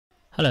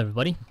Hello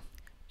everybody,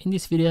 in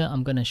this video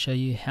I'm going to show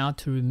you how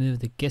to remove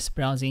the guest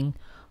browsing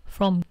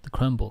from the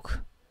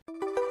Chromebook.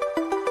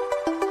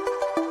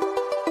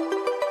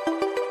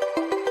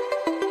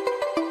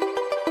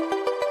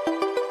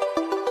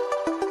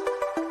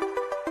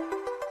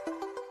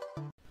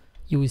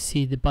 You will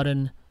see the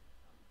button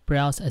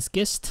Browse as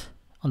Guest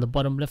on the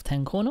bottom left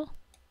hand corner.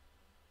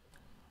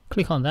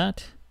 Click on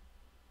that.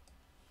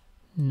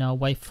 Now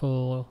wait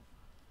for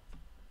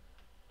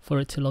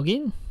it to log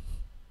in.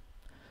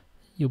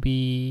 You'll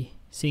be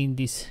seeing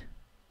this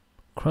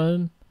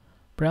Chrome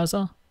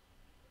browser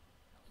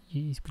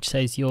which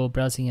says you're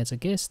browsing as a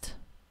guest,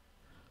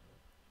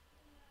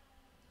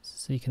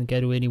 so you can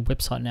go to any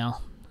website now.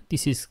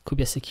 This could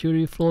be a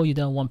security flaw. You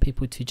don't want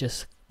people to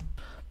just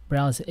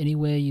browse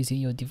anywhere using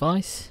your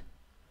device.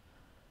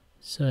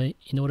 So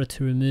in order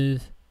to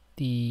remove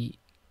the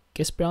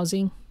guest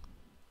browsing,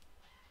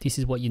 this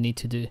is what you need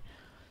to do.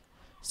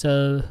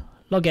 So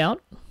log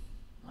out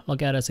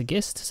as a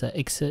guest, so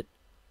exit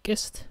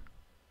guest.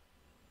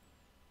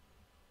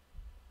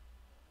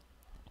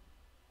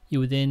 You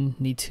would then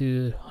need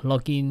to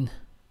log in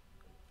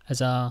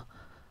as a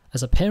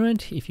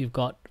parent if you've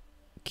got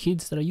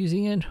kids that are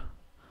using it,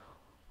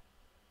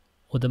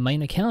 or the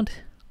main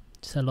account.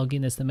 So log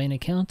in as the main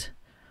account.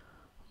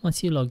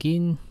 Once you log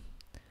in,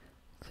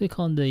 click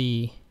on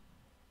the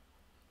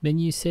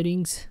menu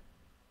settings.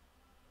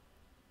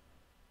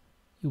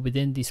 You'll be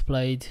then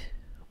displayed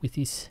with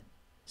this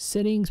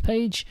settings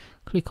page.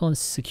 Click on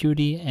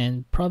security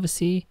and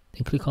privacy,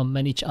 then click on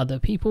manage other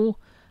people,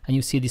 and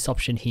you'll see this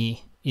option here,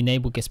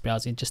 enable guest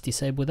browsing. Just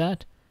disable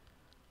that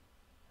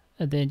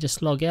and then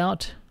just log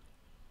out.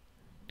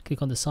 Click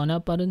on the sign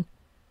out button,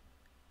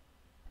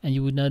 and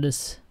you will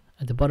notice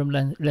at the bottom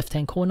left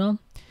hand corner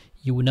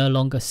you will no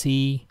longer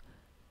see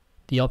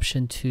the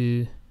option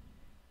to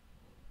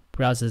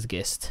browse as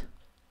guest.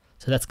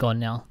 So that's gone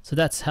now. So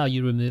that's how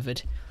you remove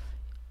it.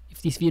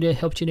 If this video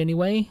helped you in any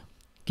way,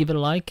 give it a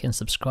like and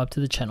subscribe to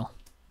the channel.